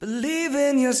Believe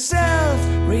in yourself,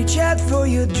 reach out for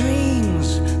your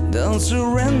dreams. Don't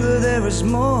surrender, there is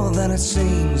more than it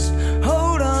seems.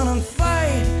 Hold on and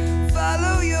fight,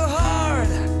 follow your heart.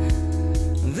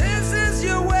 This is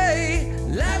your way,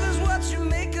 life is what you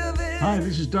make of it. Hi,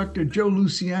 this is Dr. Joe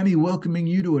Luciani welcoming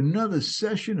you to another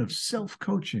session of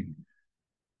self-coaching,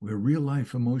 where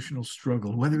real-life emotional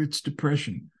struggle, whether it's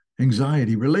depression,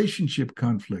 anxiety, relationship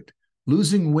conflict,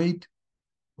 losing weight,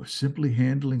 or simply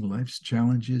handling life's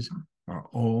challenges, are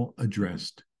all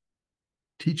addressed,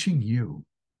 teaching you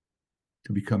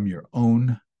to become your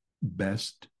own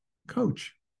best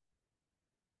coach.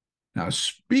 Now,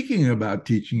 speaking about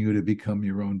teaching you to become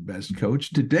your own best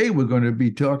coach, today we're going to be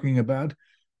talking about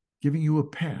giving you a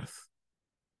path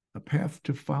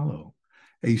to follow,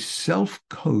 a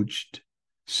self-coached,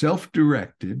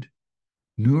 self-directed,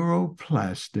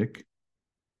 neuroplastic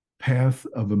path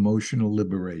of emotional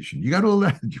liberation. You got all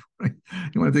that? You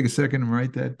want to take a second and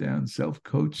write that down?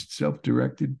 Self-coached,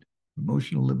 self-directed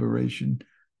emotional liberation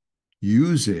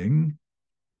using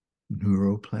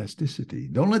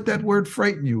neuroplasticity. Don't let that word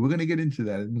frighten you. We're going to get into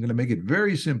that. We're going to make it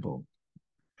very simple.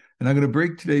 And I'm going to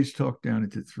break today's talk down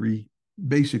into three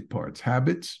basic parts: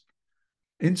 habits,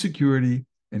 insecurity,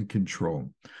 and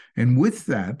control. And with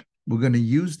that, we're going to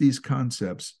use these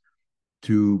concepts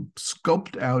to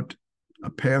sculpt out a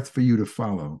path for you to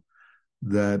follow,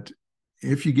 that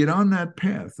if you get on that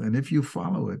path and if you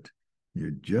follow it, you're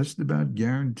just about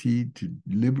guaranteed to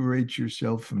liberate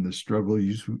yourself from the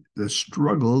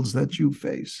struggles that you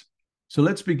face. So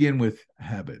let's begin with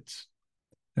habits.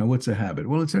 Now, what's a habit?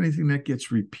 Well, it's anything that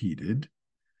gets repeated.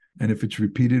 And if it's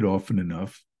repeated often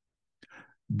enough,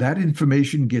 that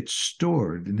information gets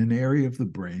stored in an area of the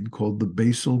brain called the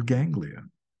basal ganglia.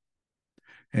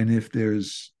 And if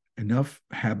there's enough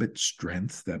habit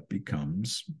strength, that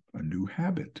becomes a new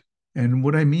habit. And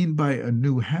what I mean by a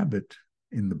new habit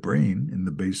in the brain, in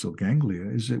the basal ganglia,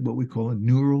 is what we call a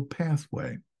neural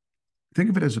pathway.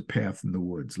 Think of it as a path in the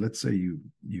woods. Let's say you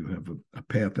have a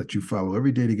path that you follow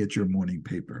every day to get your morning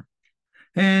paper.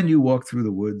 And you walk through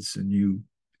the woods, and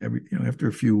after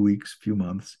a few weeks, few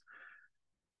months,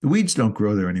 the weeds don't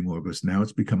grow there anymore because now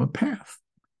it's become a path.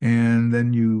 And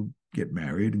then you get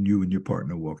married and you and your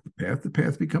partner walk the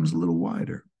path becomes a little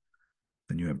wider.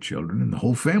 Then you have children and the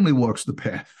whole family walks the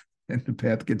path, and the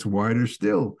path gets wider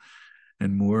still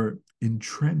and more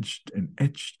entrenched and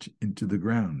etched into the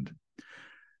ground.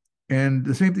 And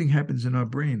the same thing happens in our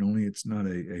brain, only it's not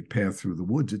a path through the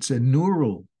woods. It's a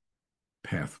neural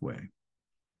pathway.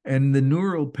 And the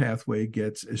neural pathway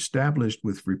gets established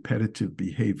with repetitive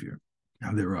behavior.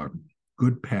 Now, there are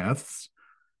good paths,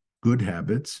 good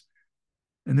habits,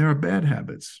 and there are bad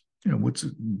habits. What's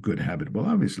a good habit? Well,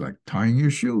 obviously, like tying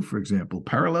your shoe, for example,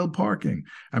 parallel parking.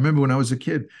 I remember when I was a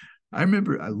kid, I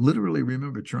literally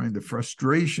remember trying the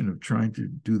frustration of trying to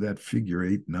do that figure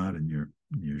eight knot in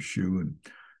your shoe.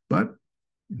 But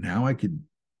now I could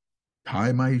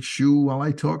tie my shoe while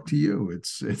I talk to you.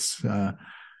 It's a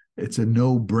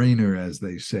no-brainer, as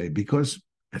they say, because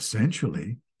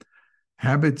essentially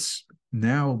habits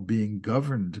now being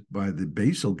governed by the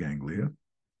basal ganglia,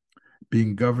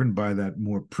 being governed by that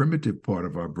more primitive part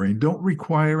of our brain, don't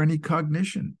require any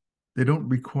cognition. They don't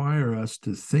require us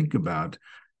to think about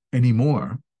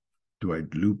anymore. Do I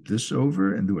loop this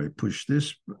over, and do I push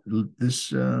this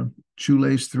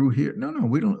shoelace through here? No,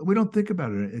 we don't think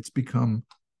about it. It's become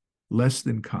less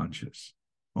than conscious,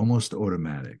 almost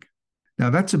automatic. Now,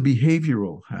 that's a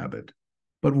behavioral habit,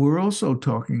 but we're also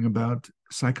talking about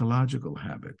psychological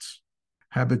habits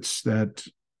that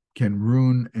can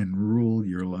ruin and rule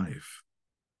your life,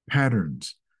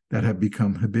 patterns that have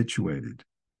become habituated,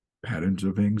 patterns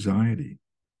of anxiety,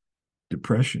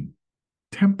 depression,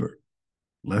 temper,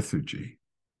 lethargy.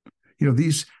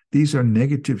 These are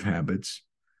negative habits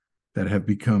that have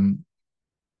become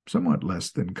somewhat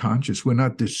less than conscious. We're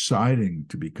not deciding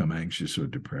to become anxious or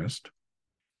depressed.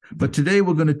 But today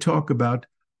we're going to talk about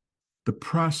the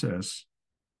process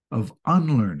of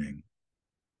unlearning,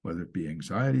 whether it be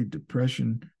anxiety,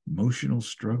 depression, emotional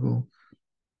struggle,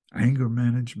 anger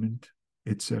management,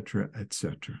 etc.,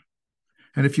 etc.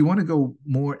 And if you want to go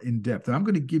more in depth, I'm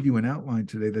going to give you an outline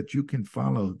today that you can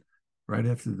follow right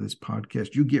after this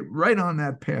podcast. You get right on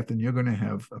that path, and you're going to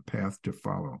have a path to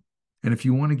follow. And if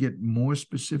you want to get more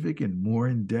specific and more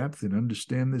in depth and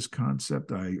understand this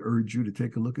concept, I urge you to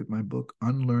take a look at my book,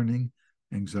 Unlearning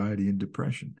Anxiety and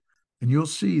Depression. And you'll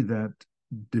see that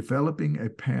developing a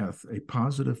path, a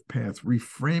positive path,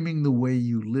 reframing the way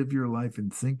you live your life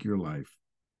and think your life,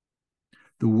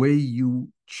 the way you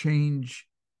change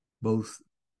both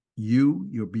you,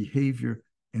 your behavior,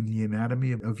 and the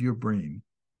anatomy of your brain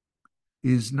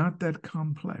is not that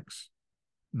complex.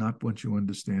 not once you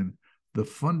understand the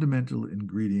fundamental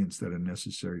ingredients that are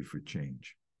necessary for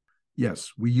change.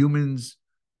 Yes, we humans,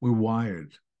 we're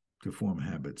wired to form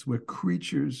habits. We're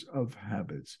creatures of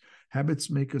habits. Habits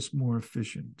make us more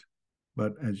efficient.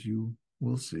 But as you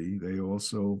will see, they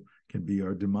also can be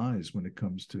our demise when it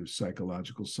comes to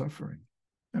psychological suffering.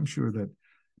 I'm sure that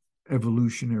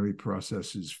evolutionary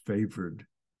processes favored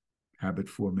habit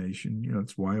formation.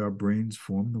 It's why our brains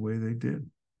formed the way they did.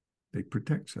 They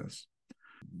protect us.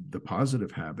 The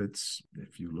positive habits,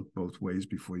 if you look both ways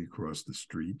before you cross the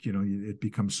street, it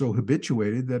becomes so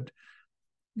habituated that,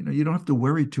 you don't have to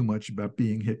worry too much about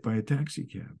being hit by a taxi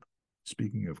cab.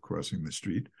 Speaking of crossing the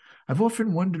street, I've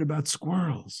often wondered about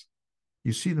squirrels.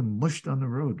 You see them mushed on the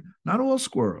road. Not all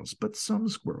squirrels, but some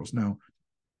squirrels. Now,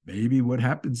 maybe what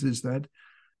happens is that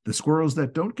the squirrels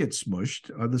that don't get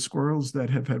smushed are the squirrels that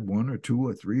have had 1 or 2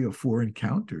 or 3 or 4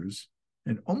 encounters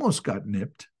and almost got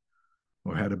nipped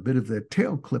or had a bit of their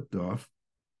tail clipped off.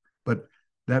 But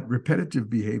that repetitive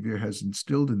behavior has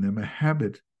instilled in them a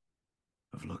habit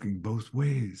of looking both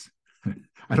ways.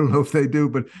 I don't know if they do,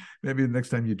 but maybe the next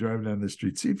time you drive down the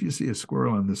street, see if you see a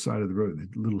squirrel on the side of the road,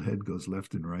 the little head goes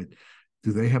left and right.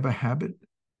 Do they have a habit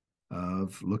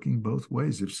of looking both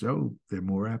ways? If so, they're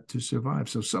more apt to survive.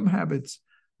 So some habits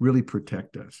really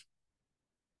protect us.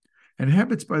 And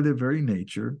habits, by their very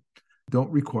nature,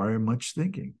 don't require much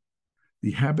thinking.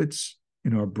 The habits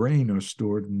in our brain are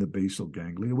stored in the basal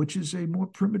ganglia, which is a more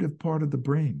primitive part of the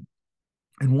brain.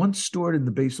 And once stored in the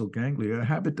basal ganglia, a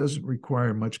habit doesn't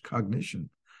require much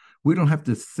cognition. We don't have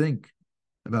to think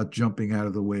about jumping out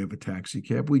of the way of a taxi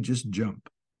cab. We just jump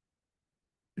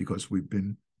because we've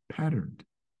been patterned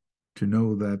to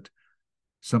know that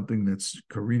something that's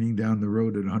careening down the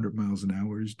road at 100 miles an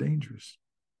hour is dangerous.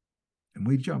 And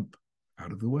we jump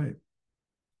out of the way,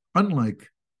 unlike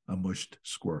a mushed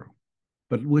squirrel.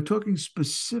 But we're talking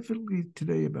specifically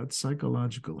today about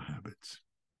psychological habits,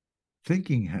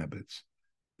 thinking habits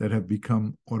that have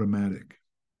become automatic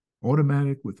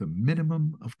with a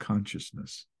minimum of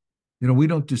consciousness. We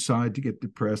don't decide to get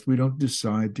depressed. We don't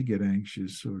decide to get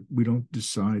anxious, or we don't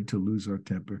decide to lose our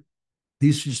temper.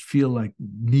 These just feel like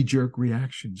knee-jerk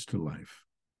reactions to life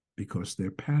because they're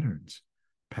patterns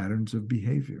of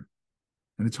behavior.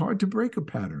 And it's hard to break a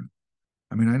pattern.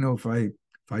 I mean, I know if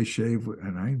I shave,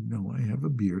 and I know I have a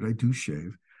beard, I do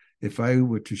shave. If I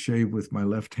were to shave with my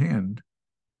left hand,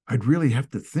 I'd really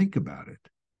have to think about it.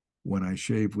 When I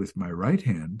shave with my right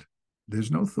hand, there's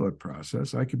no thought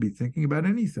process. I could be thinking about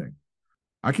anything.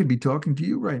 I could be talking to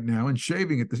you right now and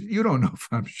shaving you don't know if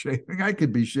I'm shaving. I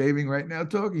could be shaving right now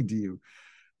talking to you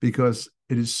because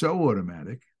it is so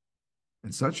automatic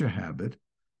and such a habit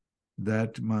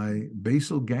that my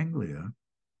basal ganglia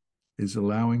is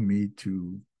allowing me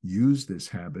to use this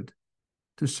habit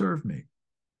to serve me.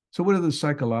 So what are the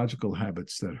psychological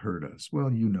habits that hurt us?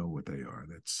 Well, you know what they are.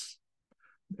 That's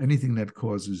anything that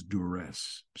causes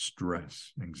duress,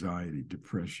 stress, anxiety,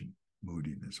 depression,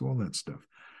 moodiness, all that stuff.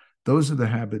 Those are the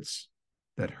habits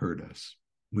that hurt us,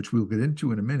 which we'll get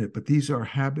into in a minute, but these are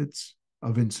habits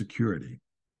of insecurity.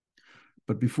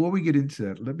 But before we get into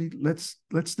that,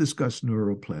 let's discuss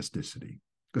neuroplasticity,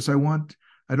 because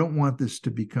I don't want this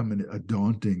to become a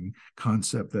daunting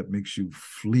concept that makes you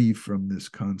flee from this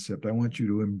concept. I want you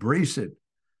to embrace it.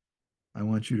 I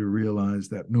want you to realize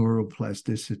that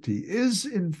neuroplasticity is,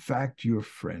 in fact, your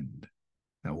friend.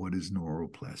 Now, what is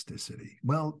neuroplasticity?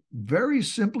 Well, very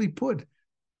simply put,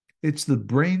 it's the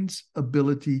brain's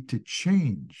ability to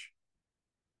change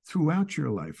throughout your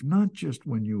life, not just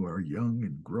when you are young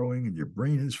and growing and your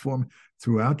brain is formed,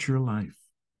 throughout your life.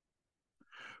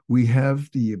 We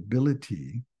have the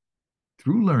ability,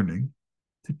 through learning,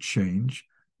 to change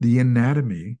the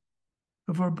anatomy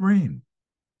of our brain.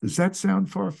 Does that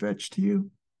sound far-fetched to you?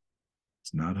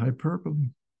 It's not hyperbole.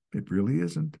 It really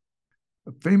isn't.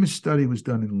 A famous study was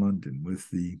done in London with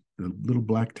the little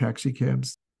black taxi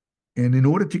cabs. And in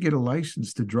order to get a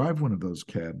license to drive one of those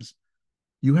cabs,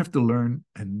 you have to learn,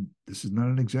 and this is not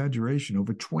an exaggeration,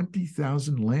 over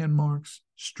 20,000 landmarks,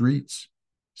 streets,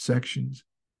 sections.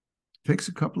 It takes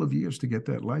a couple of years to get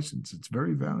that license. It's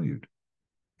very valued.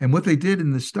 And what they did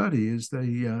in the study is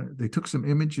they took some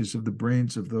images of the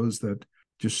brains of those that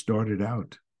just started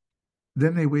out.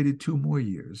 Then they waited 2 more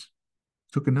years,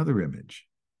 took another image.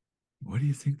 What do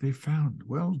you think they found?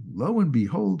 Well, lo and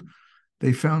behold,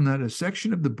 they found that a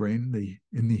section of the brain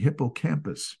in the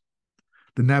hippocampus,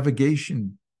 the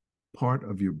navigation part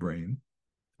of your brain,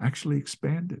 actually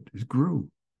expanded. It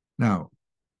grew. Now,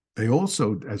 they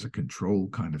also, as a control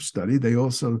kind of study, they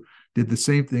also did the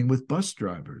same thing with bus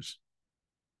drivers.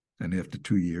 And after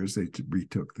 2 years, they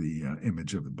retook the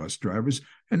image of the bus drivers,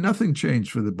 and nothing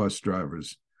changed for the bus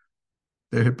drivers.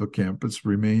 their hippocampus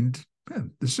remained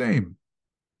the same.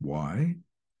 Why?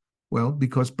 Well,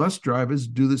 because bus drivers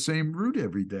do the same route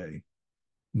every day.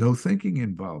 No thinking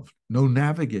involved, no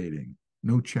navigating,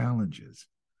 no challenges.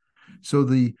 So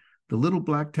the little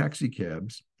black taxi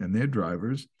cabs and their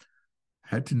drivers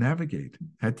had to navigate,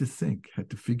 had to think, had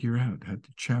to figure out, had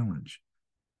to challenge.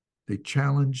 They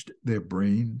challenged their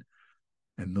brain,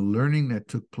 and the learning that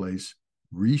took place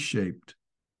reshaped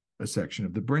a section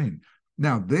of the brain.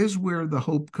 Now, there's where the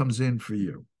hope comes in for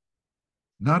you.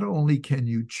 Not only can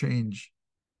you change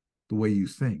the way you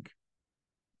think,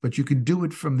 but you can do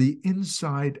it from the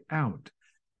inside out,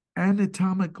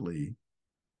 anatomically.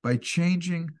 By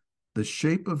changing the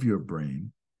shape of your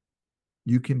brain,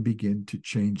 you can begin to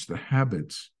change the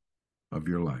habits of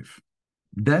your life.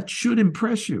 That should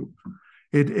impress you.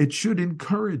 It should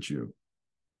encourage you.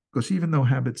 Because even though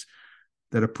habits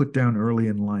that are put down early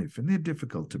in life, and they're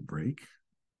difficult to break,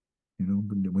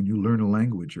 when you learn a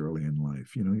language early in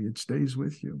life, it stays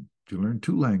with you. If you learn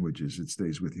 2 languages, it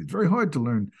stays with you. It's very hard to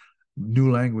learn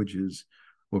new languages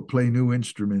or play new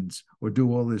instruments or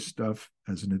do all this stuff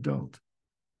as an adult.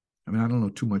 I mean, I don't know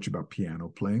too much about piano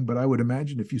playing, but I would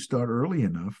imagine if you start early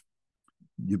enough,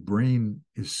 your brain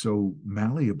is so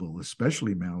malleable,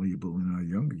 especially malleable in our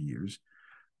younger years,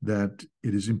 that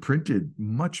it is imprinted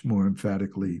much more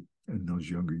emphatically in those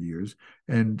younger years.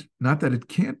 And not that it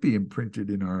can't be imprinted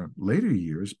in our later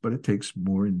years, but it takes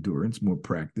more endurance, more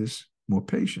practice, more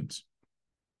patience.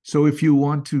 So if you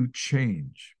want to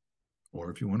change, or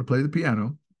if you want to play the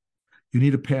piano, you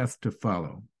need a path to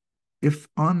follow. If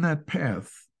on that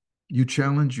path you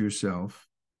challenge yourself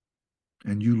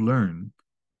and you learn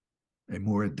a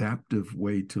more adaptive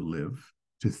way to live,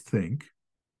 to think,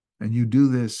 and you do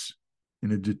this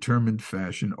in a determined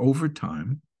fashion over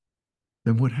time,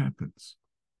 then what happens?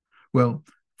 Well,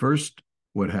 first,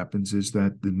 what happens is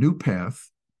that the new path,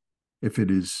 if it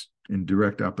is in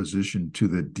direct opposition to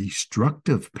the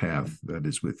destructive path that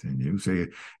is within you, say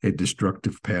a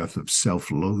destructive path of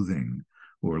self-loathing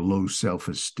or low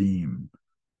self-esteem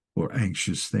or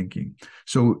anxious thinking.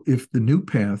 So if the new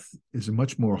path is a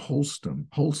much more wholesome,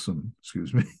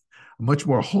 a much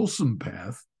more wholesome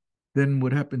path, then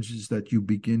what happens is that you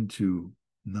begin to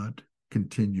not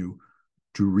continue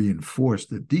to reinforce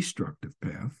the destructive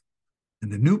path,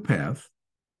 and the new path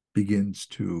begins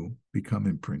to become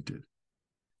imprinted.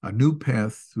 A new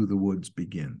path through the woods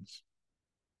begins.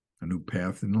 A new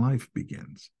path in life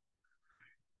begins.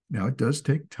 Now, it does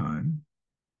take time,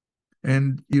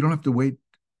 and you don't have to wait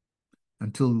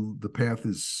until the path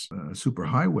is a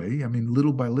superhighway. I mean,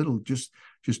 little by little, just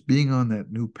being on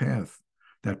that new path,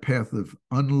 that path of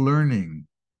unlearning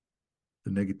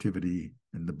the negativity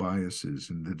and the biases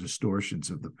and the distortions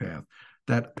of the path,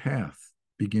 that path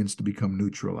begins to become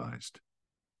neutralized.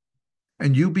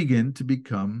 And you begin to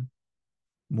become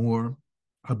more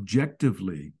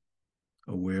objectively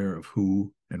aware of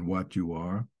who and what you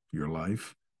are, your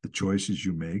life, the choices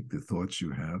you make, the thoughts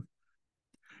you have.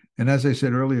 And as I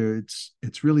said earlier,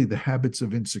 it's really the habits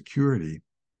of insecurity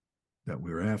that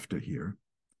we're after here.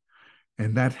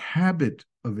 And that habit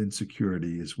of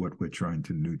insecurity is what we're trying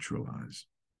to neutralize.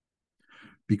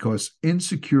 Because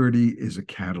insecurity is a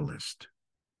catalyst.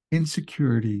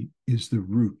 Insecurity is the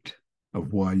root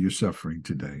of why you're suffering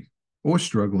today, or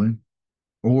struggling,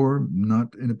 or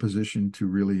not in a position to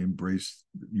really embrace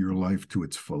your life to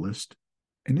its fullest.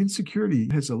 And insecurity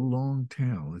has a long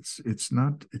tail. It's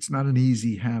not an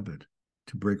easy habit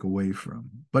to break away from,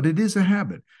 but it is a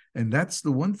habit. And that's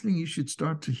the one thing you should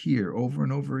start to hear over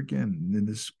and over again in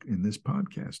this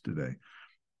podcast today.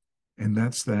 And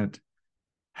that's that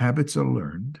habits are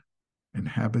learned and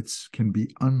habits can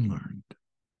be unlearned.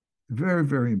 Very,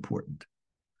 very important.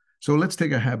 So let's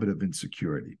take a habit of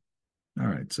insecurity. All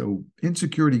right. So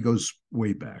insecurity goes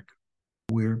way back.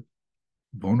 We're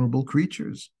vulnerable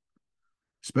creatures,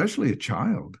 especially a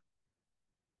child.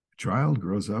 A child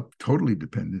grows up totally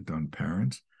dependent on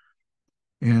parents.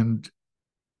 And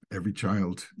every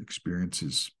child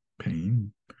experiences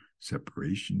pain,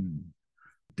 separation,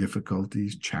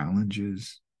 difficulties,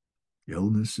 challenges,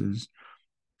 illnesses.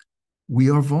 We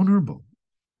are vulnerable.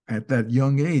 At that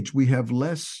young age, we have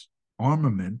less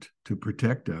armament to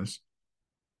protect us.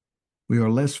 We are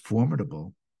less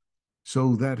formidable.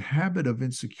 So that habit of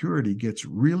insecurity gets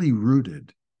really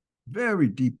rooted very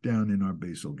deep down in our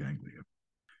basal ganglia.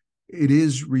 It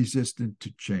is resistant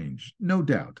to change, no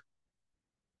doubt.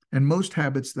 And most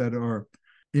habits that are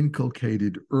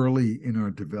inculcated early in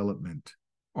our development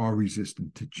are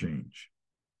resistant to change.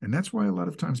 And that's why a lot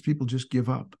of times people just give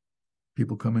up.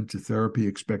 People come into therapy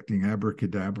expecting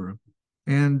abracadabra.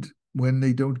 And when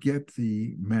they don't get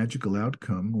the magical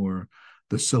outcome or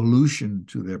the solution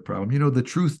to their problem. You know, the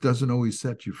truth doesn't always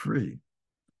set you free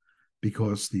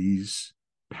because these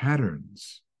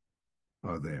patterns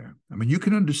are there. I mean, you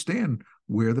can understand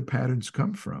where the patterns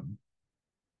come from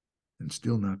and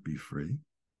still not be free.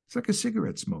 It's like a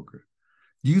cigarette smoker.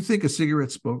 Do you think a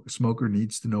cigarette smoker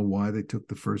needs to know why they took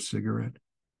the first cigarette?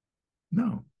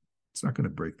 No, it's not going to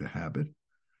break the habit.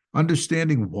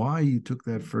 Understanding why you took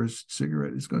that first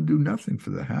cigarette is going to do nothing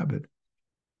for the habit.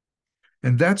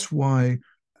 And that's why,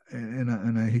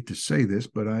 and I hate to say this,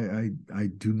 but I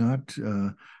do not,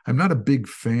 I'm not a big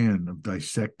fan of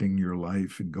dissecting your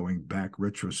life and going back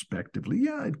retrospectively.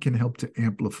 Yeah, it can help to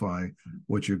amplify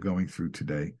what you're going through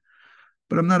today.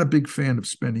 But I'm not a big fan of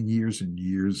spending years and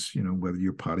years, you know, whether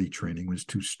your potty training was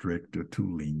too strict or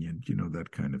too lenient, you know,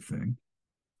 that kind of thing.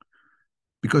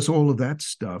 Because all of that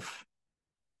stuff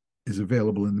is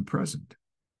available in the present.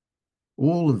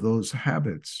 All of those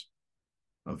habits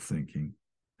of thinking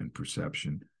and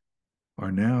perception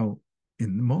are now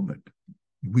in the moment.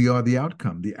 We are the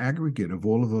outcome, the aggregate of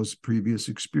all of those previous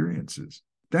experiences.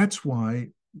 That's why,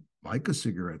 like a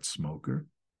cigarette smoker,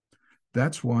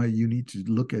 that's why you need to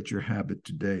look at your habit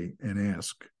today and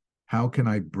ask, how can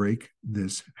I break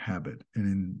this habit? And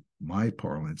in my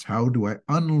parlance, how do I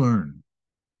unlearn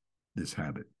this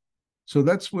habit? So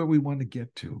that's where we want to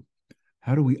get to.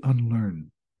 How do we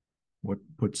unlearn what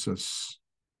puts us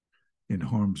in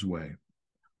harm's way?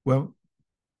 Well,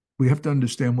 we have to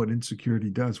understand what insecurity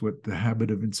does, what the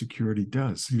habit of insecurity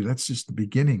does. See, that's just the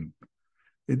beginning.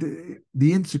 The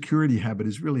insecurity habit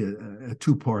is really a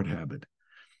two-part habit.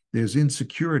 There's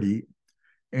insecurity,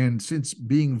 and since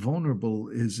being vulnerable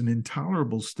is an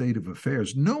intolerable state of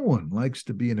affairs, no one likes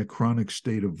to be in a chronic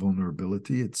state of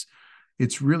vulnerability.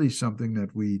 It's really something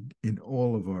that we, in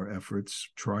all of our efforts,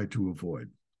 try to avoid.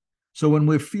 So when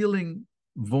we're feeling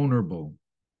vulnerable,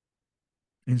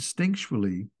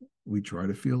 instinctually, we try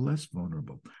to feel less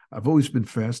vulnerable. I've always been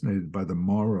fascinated by the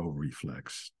Moro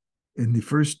reflex. In the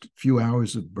first few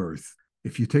hours of birth,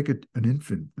 if you take an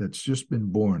infant that's just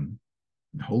been born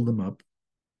and hold them up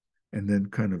and then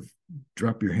kind of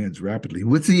drop your hands rapidly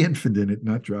with the infant in it,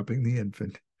 not dropping the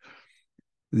infant,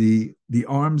 the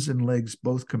arms and legs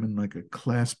both come in like a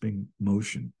clasping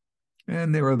motion.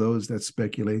 And there are those that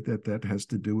speculate that that has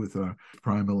to do with our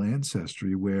primal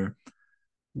ancestry, where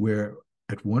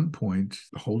at one point,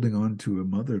 holding on to a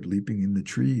mother leaping in the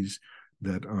trees,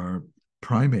 that our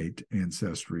primate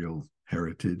ancestral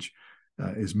heritage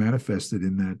is manifested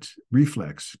in that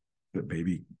reflex. The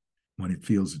baby, when it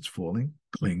feels it's falling,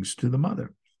 clings to the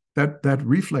mother. That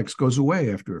reflex goes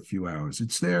away after a few hours.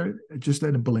 It's there just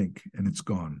at a blink and it's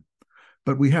gone.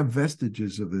 But we have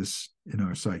vestiges of this in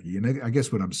our psyche. And I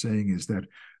guess what I'm saying is that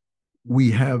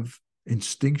we have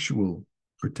instinctual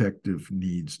protective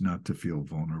needs not to feel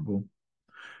vulnerable.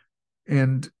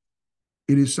 And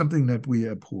it is something that we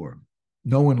abhor.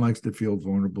 No one likes to feel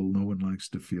vulnerable. No one likes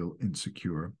to feel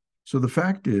insecure. So the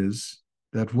fact is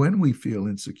that when we feel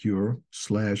insecure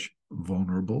 /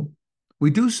 vulnerable,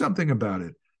 we do something about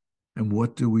it. And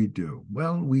what do?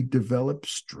 Well, we develop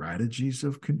strategies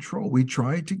of control. We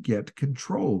try to get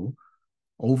control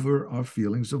over our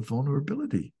feelings of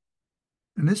vulnerability.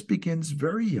 And this begins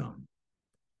very young.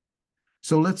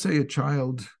 So let's say a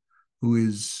child who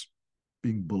is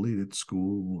being bullied at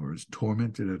school or is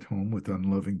tormented at home with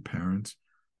unloving parents.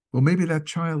 Well, maybe that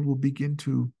child will begin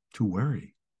to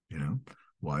worry, you know.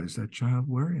 Why is that child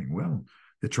worrying? Well,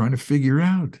 they're trying to figure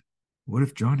out, what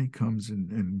if Johnny comes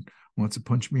and wants to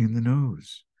punch me in the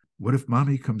nose? What if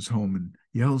mommy comes home and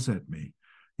yells at me?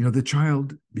 You know, the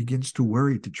child begins to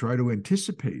worry to try to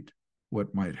anticipate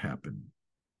what might happen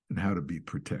and how to be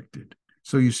protected.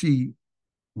 So you see,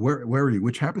 worry,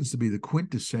 which happens to be the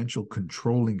quintessential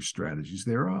controlling strategies.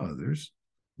 There are others.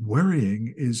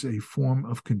 Worrying is a form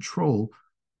of control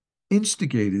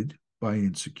instigated by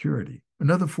insecurity.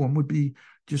 Another form would be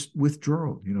just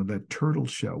withdrawal, you know, that turtle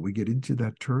shell. We get into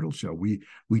that turtle shell. We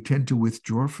tend to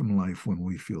withdraw from life when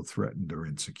we feel threatened or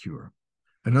insecure.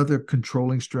 Another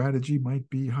controlling strategy might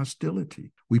be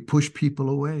hostility. We push people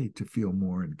away to feel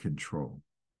more in control.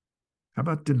 How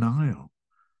about denial?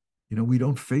 You know, we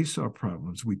don't face our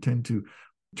problems. We tend to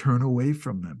turn away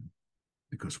from them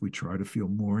because we try to feel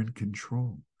more in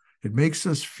control. It makes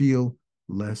us feel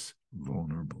less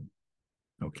vulnerable.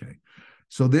 Okay,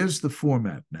 so there's the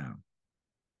format now.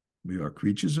 We are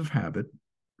creatures of habit.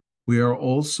 We are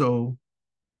also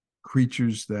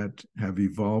creatures that have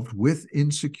evolved with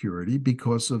insecurity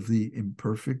because of the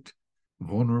imperfect,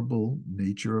 vulnerable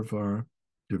nature of our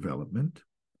development.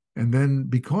 And then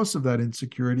because of that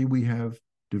insecurity, we have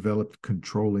developed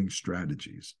controlling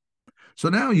strategies. So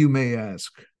now you may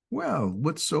ask, well,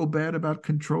 what's so bad about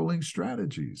controlling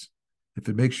strategies? If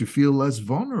it makes you feel less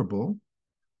vulnerable,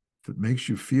 if it makes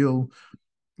you feel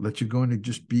that you're going to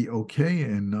just be okay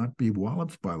and not be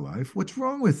walloped by life, what's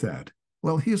wrong with that?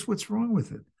 Well, here's what's wrong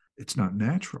with it. It's not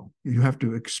natural. You have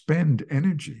to expend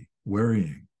energy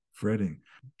worrying, fretting,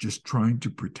 just trying to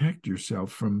protect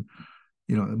yourself from,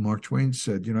 Mark Twain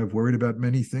said, I've worried about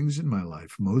many things in my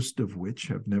life, most of which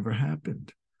have never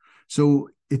happened. So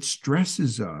it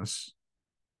stresses us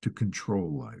to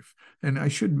control life. And I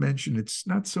should mention, it's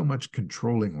not so much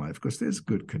controlling life, because there's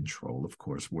good control, of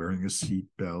course, wearing a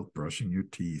seatbelt, brushing your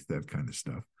teeth, that kind of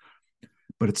stuff.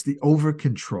 But it's the over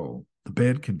control, the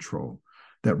bad control,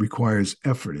 that requires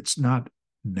effort. It's not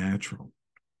natural.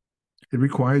 It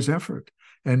requires effort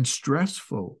and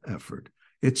stressful effort.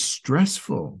 It's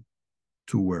stressful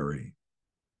to worry,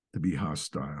 to be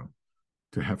hostile,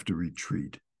 to have to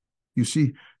retreat. You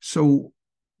see, so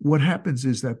what happens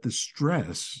is that the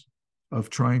stress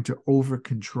of trying to over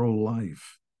control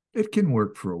life, it can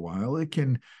work for a while. It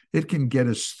can get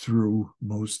us through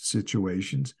most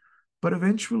situations, but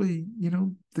eventually,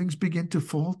 things begin to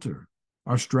falter.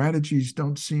 Our strategies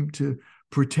don't seem to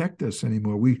protect us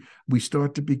anymore. We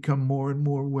start to become more and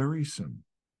more worrisome.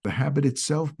 The habit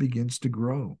itself begins to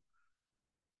grow.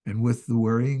 And with the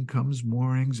worrying comes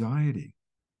more anxiety,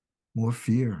 more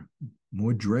fear,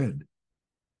 more dread.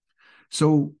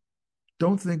 So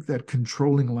don't think that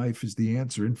controlling life is the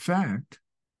answer. In fact,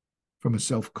 from a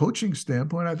self-coaching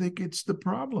standpoint, I think it's the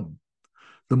problem.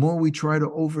 The more we try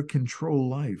to over-control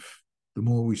life, the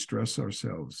more we stress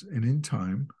ourselves. And in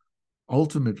time,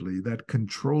 ultimately, that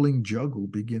controlling juggle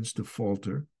begins to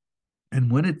falter.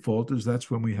 And when it falters, that's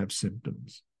when we have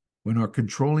symptoms. When our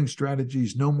controlling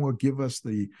strategies no more give us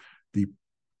the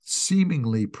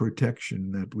seemingly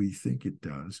protection that we think it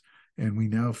does, and we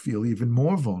now feel even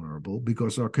more vulnerable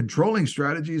because our controlling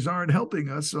strategies aren't helping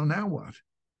us. So now what?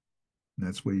 And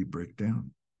that's where you break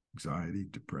down. Anxiety,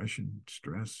 depression,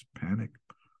 stress, panic.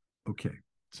 Okay,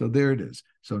 so there it is.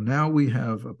 So now we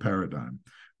have a paradigm.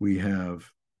 We have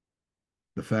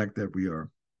the fact that we are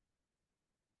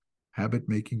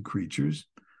habit-making creatures,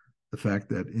 the fact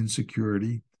that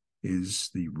insecurity is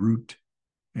the root,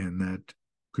 and that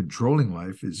controlling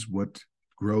life is what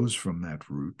grows from that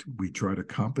root. We try to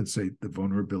compensate the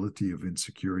vulnerability of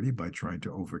insecurity by trying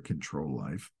to over-control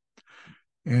life.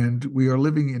 And we are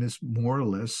living in a more or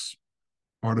less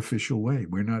artificial way.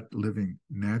 We're not living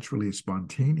naturally,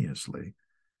 spontaneously.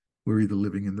 We're either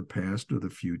living in the past or the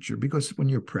future, because when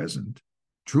you're present,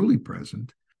 truly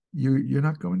present, you're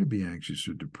not going to be anxious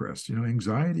or depressed.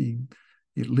 Anxiety,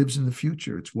 it lives in the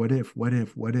future. It's what if, what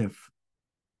if, what if.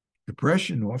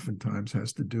 Depression oftentimes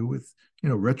has to do with,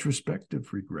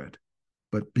 retrospective regret.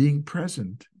 But being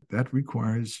present, that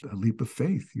requires a leap of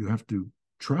faith. You have to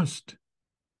trust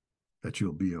that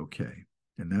you'll be okay.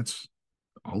 And that's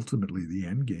ultimately the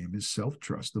end game, is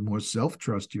self-trust. The more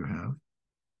self-trust you have,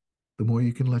 the more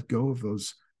you can let go of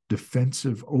those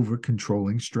defensive,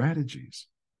 over-controlling strategies.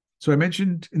 So I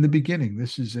mentioned in the beginning,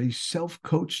 this is a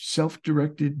self-coached,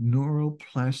 self-directed,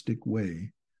 neuroplastic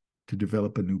way to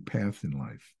develop a new path in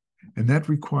life. And that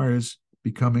requires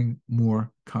becoming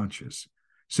more conscious.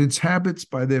 Since habits,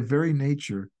 by their very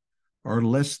nature, are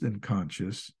less than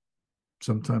conscious,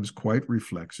 sometimes quite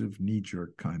reflexive,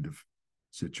 knee-jerk kind of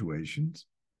situations,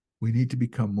 we need to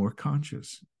become more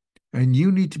conscious. And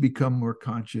you need to become more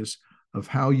conscious of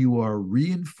how you are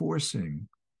reinforcing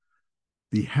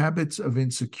the habits of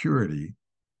insecurity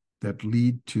that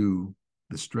lead to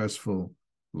the stressful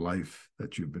life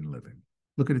that you've been living.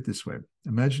 Look at it this way.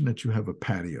 Imagine that you have a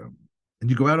patio, and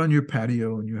you go out on your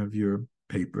patio and you have your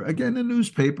paper. Again, a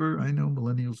newspaper. I know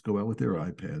millennials go out with their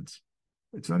iPads.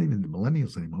 It's not even the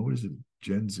millennials anymore. What is it,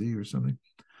 Gen Z or something?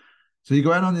 So you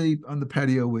go out on the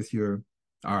patio with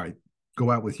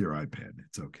go out with your iPad.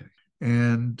 It's okay.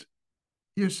 And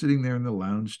you're sitting there in the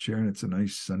lounge chair, and it's a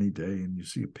nice sunny day, and you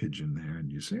see a pigeon there,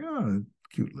 and you say, oh,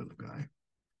 cute little guy.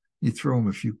 You throw him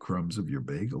a few crumbs of your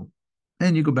bagel,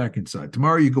 and you go back inside.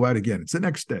 Tomorrow you go out again. It's the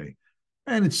next day,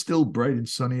 and it's still bright and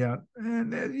sunny out,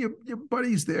 and your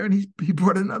buddy's there, and he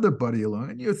brought another buddy along,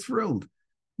 and you're thrilled.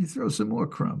 You throw some more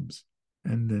crumbs.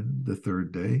 And then the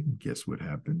third day, guess what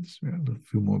happens? Well, a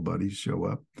few more buddies show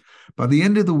up. By the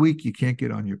end of the week, you can't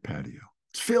get on your patio.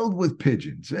 It's filled with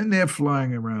pigeons, and they're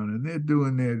flying around, and they're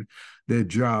doing their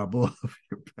job all over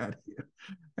your patio.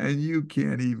 And you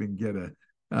can't even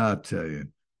I'll tell you.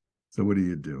 So what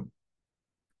do?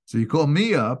 So you call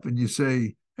me up and you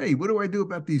say, hey, what do I do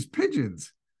about these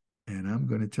pigeons? And I'm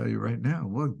going to tell you right now,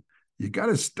 well, you got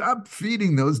to stop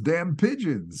feeding those damn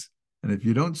pigeons. And if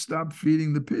you don't stop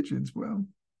feeding the pigeons, well,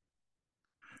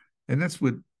 and that's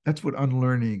what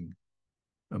unlearning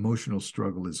emotional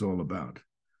struggle is all about.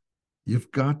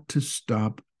 You've got to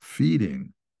stop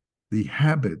feeding the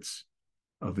habits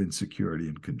of insecurity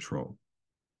and control.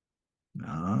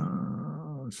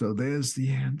 So there's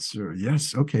the answer.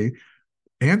 Yes. Okay.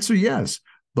 Answer yes.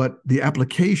 But the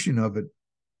application of it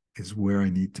is where I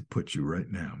need to put you right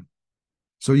now.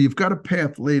 So you've got a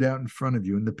path laid out in front of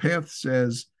you, and the path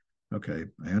says, okay,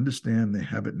 I understand the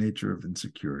habit nature of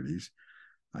insecurities.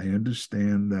 I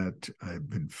understand that I've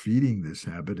been feeding this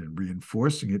habit and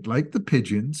reinforcing it like the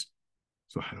pigeons.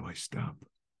 So how do I stop?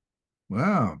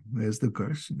 Wow, there's the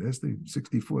question. There's the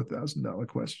 $64,000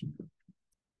 question.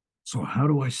 So how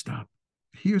do I stop?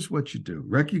 Here's what you do.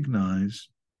 Recognize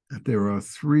that there are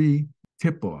 3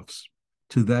 tip-offs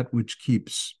to that which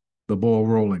keeps the ball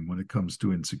rolling when it comes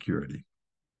to insecurity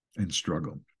and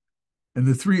struggle. And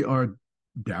the 3 are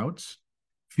doubts,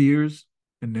 fears,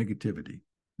 and negativity.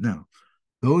 Now,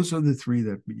 those are the 3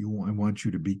 that I want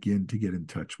you to begin to get in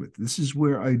touch with. This is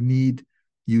where I need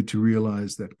you to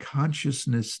realize that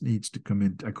consciousness needs to come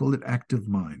in. I call it active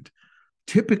mind.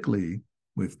 Typically,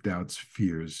 with doubts,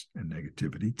 fears, and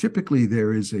negativity, typically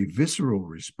there is a visceral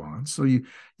response. So you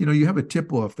have a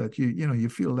tip off that you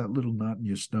feel that little knot in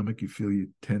your stomach, you feel you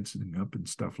tensing up and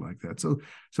stuff like that. So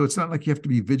it's not like you have to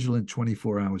be vigilant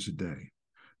 24 hours a day,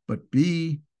 but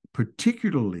be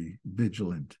particularly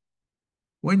vigilant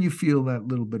when you feel that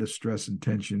little bit of stress and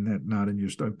tension, that knot in your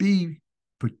stomach. Be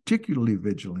particularly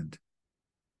vigilant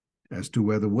as to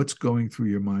whether what's going through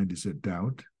your mind is a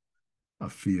doubt, a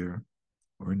fear,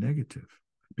 or a negative,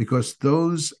 because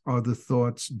those are the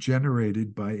thoughts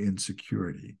generated by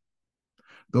insecurity.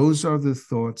 Those are the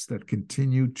thoughts that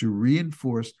continue to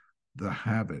reinforce the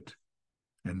habit,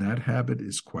 and that habit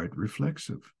is quite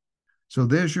reflexive. So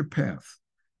there's your path.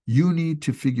 You need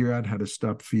to figure out how to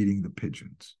stop feeding the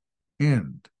pigeons,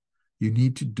 and you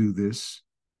need to do this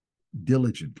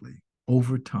diligently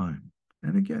over time.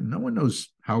 And again, no one knows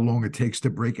how long it takes to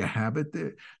break a habit.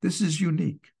 This is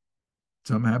unique.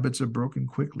 Some habits are broken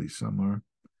quickly. Some are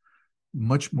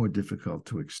much more difficult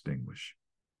to extinguish.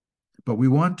 But we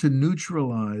want to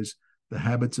neutralize the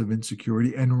habits of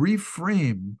insecurity and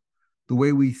reframe the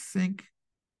way we think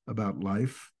about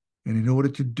life. And in order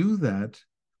to do that,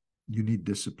 you need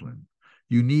discipline.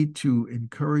 You need to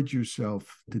encourage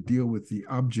yourself to deal with the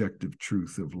objective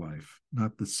truth of life,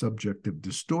 not the subjective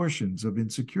distortions of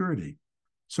insecurity.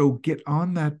 So get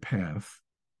on that path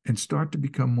and start to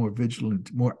become more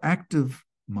vigilant, more active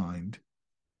mind,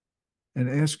 and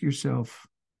ask yourself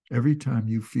every time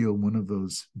you feel one of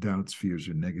those doubts, fears,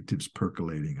 or negatives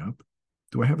percolating up,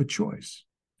 do I have a choice?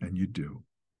 And you do.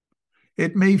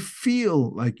 It may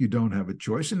feel like you don't have a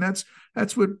choice, and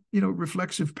that's what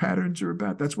reflexive patterns are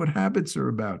about. That's what habits are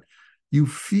about. You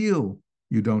feel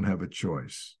you don't have a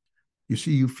choice. You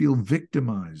see, you feel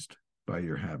victimized by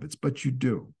your habits, but you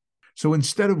do. So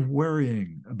instead of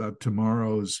worrying about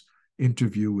tomorrow's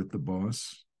interview with the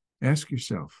boss, ask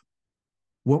yourself,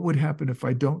 what would happen if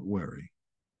I don't worry?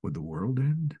 Would the world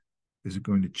end? Is it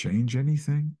going to change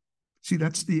anything? See,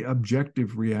 that's the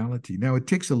objective reality. Now, it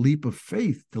takes a leap of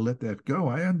faith to let that go.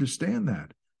 I understand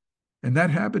that. And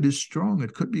that habit is strong.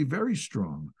 It could be very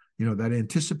strong. That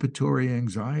anticipatory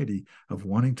anxiety of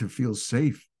wanting to feel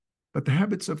safe. But the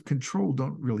habits of control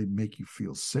don't really make you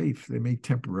feel safe. They may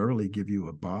temporarily give you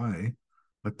a buy,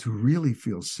 but to really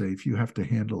feel safe, you have to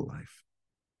handle life.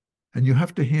 And you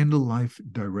have to handle life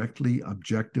directly,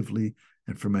 objectively,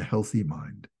 and from a healthy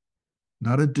mind,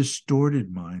 not a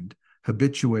distorted mind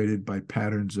habituated by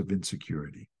patterns of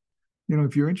insecurity.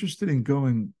 If you're interested in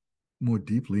going more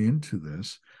deeply into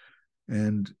this,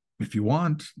 and if you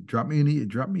want, drop me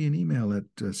an email at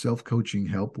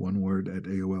selfcoachinghelp, one word, at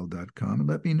AOL.com, and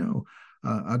let me know.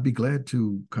 I'd be glad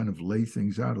to kind of lay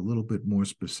things out a little bit more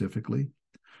specifically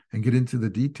and get into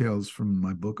the details from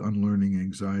my book, Unlearning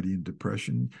Anxiety and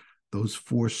Depression. Those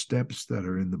 4 steps that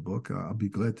are in the book, I'll be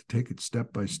glad to take it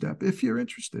step by step. If you're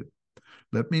interested,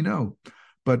 let me know.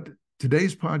 But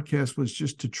today's podcast was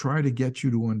just to try to get you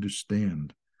to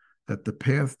understand that the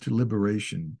path to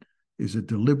liberation is a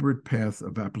deliberate path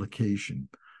of application,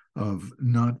 of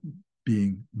not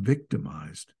being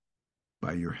victimized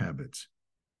by your habits.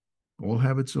 All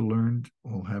habits are learned.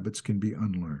 All habits can be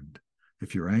unlearned.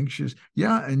 If you're anxious,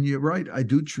 and you're right, I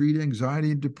do treat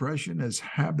anxiety and depression as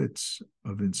habits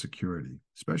of insecurity,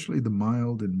 especially the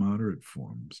mild and moderate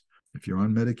forms. If you're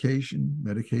on medication,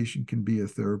 medication can be a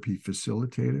therapy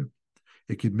facilitator.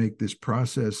 It could make this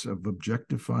process of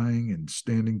objectifying and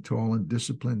standing tall and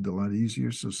disciplined a lot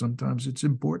easier. So sometimes it's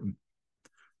important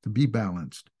to be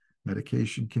balanced.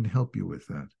 Medication can help you with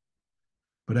that.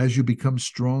 But as you become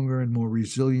stronger and more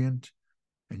resilient,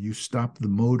 and you stop the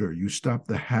motor, you stop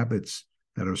the habits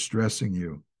that are stressing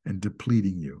you and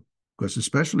depleting you, Because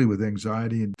especially with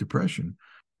anxiety and depression,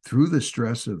 through the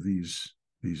stress of these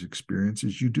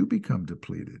experiences, you do become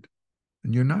depleted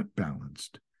and you're not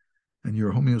balanced. And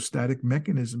your homeostatic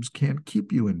mechanisms can't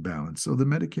keep you in balance. So the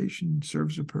medication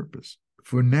serves a purpose.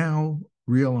 For now,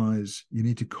 realize you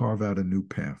need to carve out a new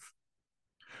path.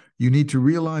 You need to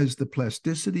realize the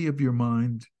plasticity of your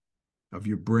mind, of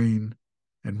your brain,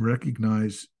 and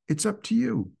recognize it's up to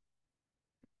you.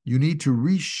 You need to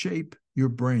reshape your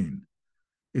brain.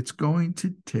 It's going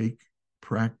to take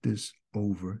practice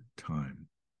over time.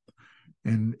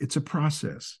 And it's a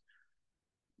process.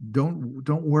 Don't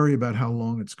worry about how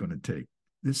long it's going to take.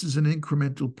 This is an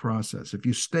incremental process. If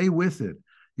you stay with it,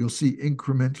 you'll see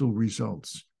incremental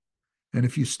results. And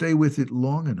if you stay with it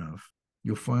long enough,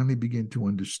 you'll finally begin to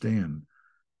understand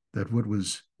that what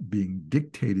was being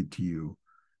dictated to you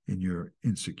in your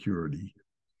insecurity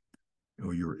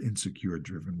or your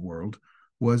insecure-driven world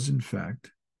was, in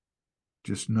fact,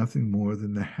 just nothing more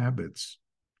than the habits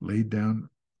laid down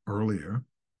earlier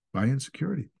by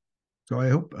insecurity. So I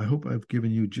hope I've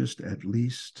given you just at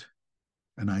least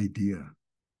an idea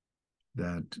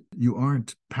that you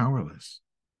aren't powerless.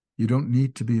 You don't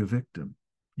need to be a victim.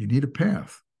 You need a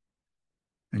path.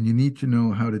 And you need to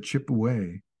know how to chip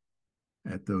away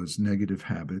at those negative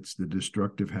habits, the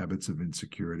destructive habits of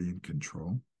insecurity and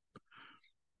control.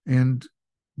 And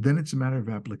then it's a matter of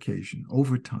application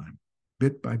over time,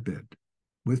 bit by bit,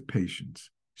 with patience.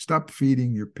 Stop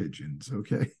feeding your pigeons,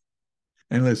 okay?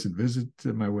 And listen, visit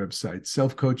my website,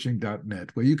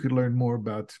 selfcoaching.net, where you can learn more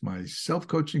about my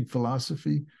self-coaching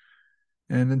philosophy.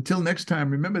 And until next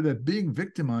time, remember that being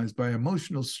victimized by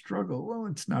emotional struggle, well,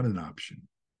 it's not an option.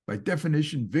 By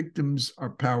definition, victims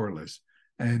are powerless,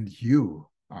 and you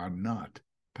are not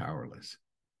powerless.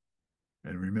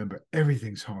 And remember,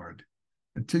 everything's hard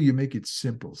until you make it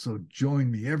simple. So join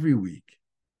me every week.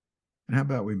 And how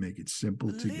about we make it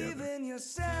simple together? Believe in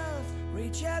yourself,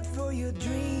 reach out for your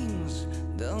dreams.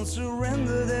 Don't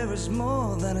surrender, there is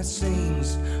more than it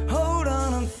seems. Hold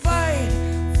on and fight,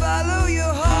 follow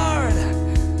your heart.